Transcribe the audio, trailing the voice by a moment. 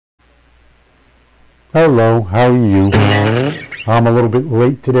Hello, how are you? I'm a little bit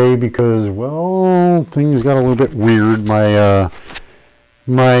late today because, well, things got a little bit weird. My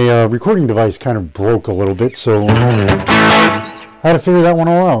recording device kind of broke a little bit, so I had to figure that one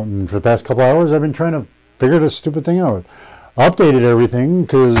all out. And for the past couple hours, I've been trying to figure this stupid thing out. Updated everything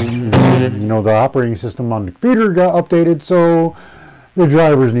because, the operating system on the computer got updated, so the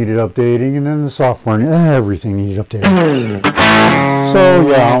drivers needed updating, and then the software, everything needed updating. So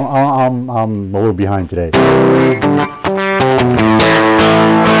yeah, I'm a little behind today.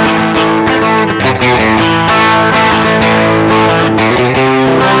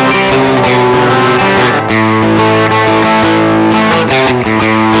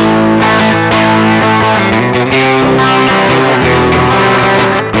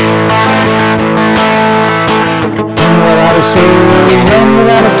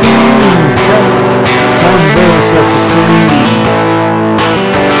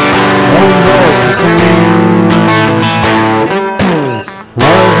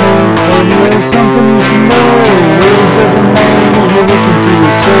 Something you should know. Little judge a man as you look into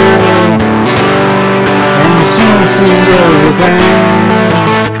his soul, and you soon see everything.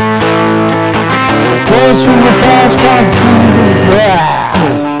 Boys from the past caught good.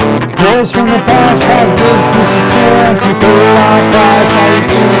 Boys from the past caught good piece of chance and paid a long price. Now you're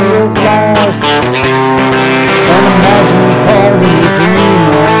feeling real fast. And imagine you called in your dream.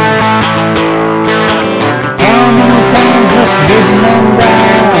 How many times must good men die?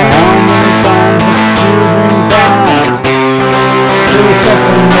 How many times must children cry? There's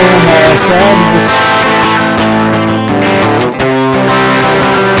something more than sadness.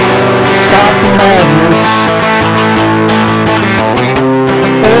 Stop the madness.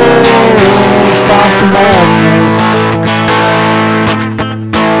 Oh, stop the madness.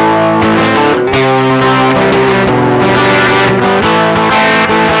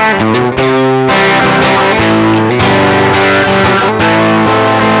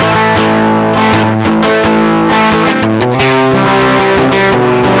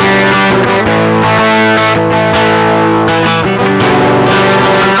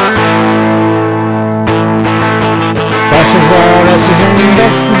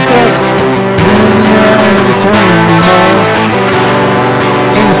 Best is best, and return remorse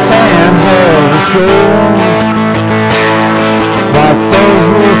to the sands of the shore. Like those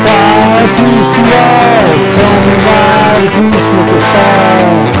who fly, peace to all. Tell me why the peacemakers fall.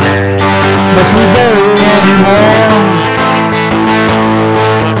 Must we bury anymore?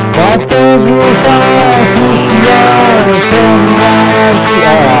 Like those who fly, peace to all. Tell me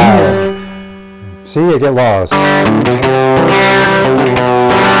why. See, I get lost.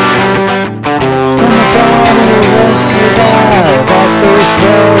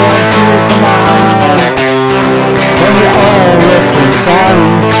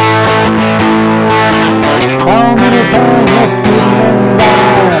 Silence. How many times must men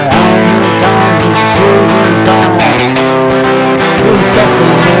die? How many times must children die? To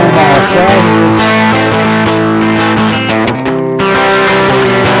something in our sadness.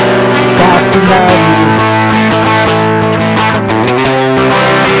 Stop the madness.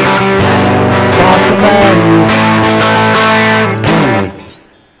 Stop the madness.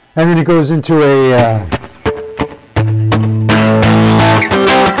 And then it goes into a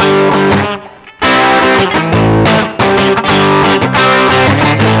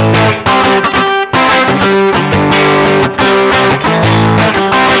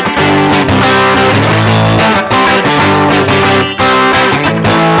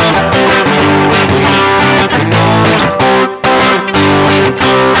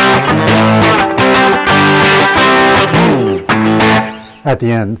at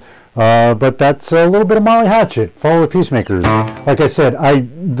the end, but that's a little bit of Molly Hatchet. Follow the Peacemakers. Like I said,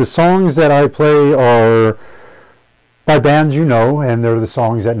 the songs that I play are by bands and they're the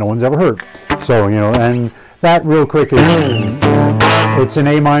songs that no one's ever heard. So and that real quick is it's an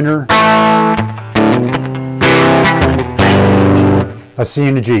A minor, a C,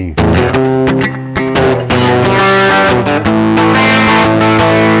 and a G.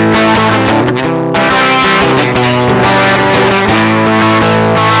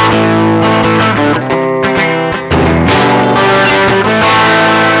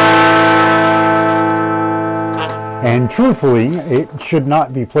 And truthfully, it should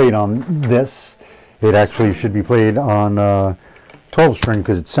not be played on this. It actually should be played on 12-string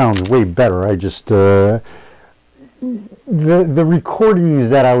because it sounds way better. I just the recordings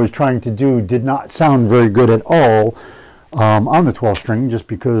that I was trying to do did not sound very good at all on the 12-string, just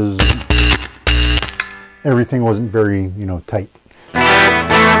because everything wasn't very tight.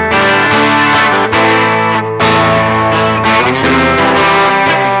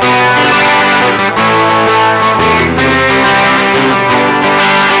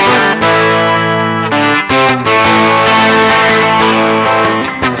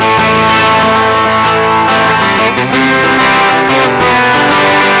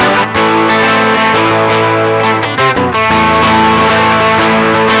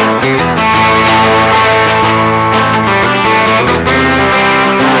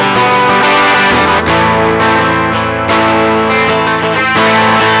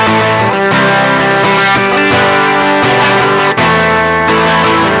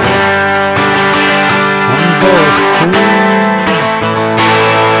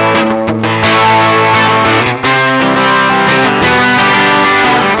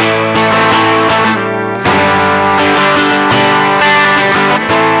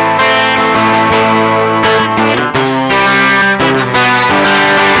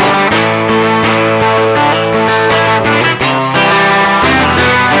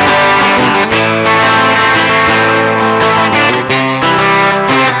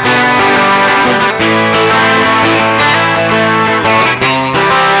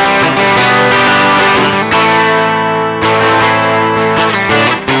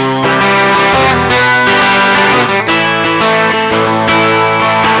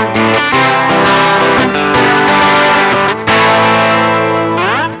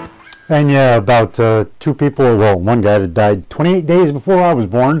 And yeah, about 2 people, well, one guy that died 28 days before I was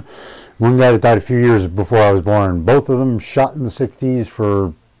born, one guy that died a few years before I was born. Both of them shot in the 60s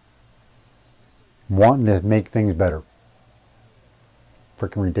for wanting to make things better.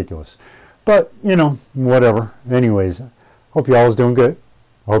 Freaking ridiculous. But, you know, whatever. Anyways, hope you all's doing good.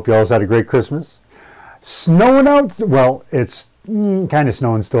 I hope you all's had a great Christmas. Snowing out, well, it's kind of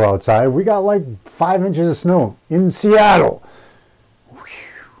snowing still outside. We got like 5 inches of snow in Seattle.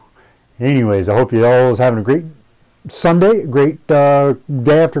 Anyways, I hope you all is having a great Sunday, a great day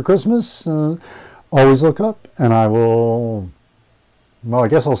after Christmas. Always look up, and I will, well, I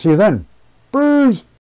guess I'll see you then. Peace!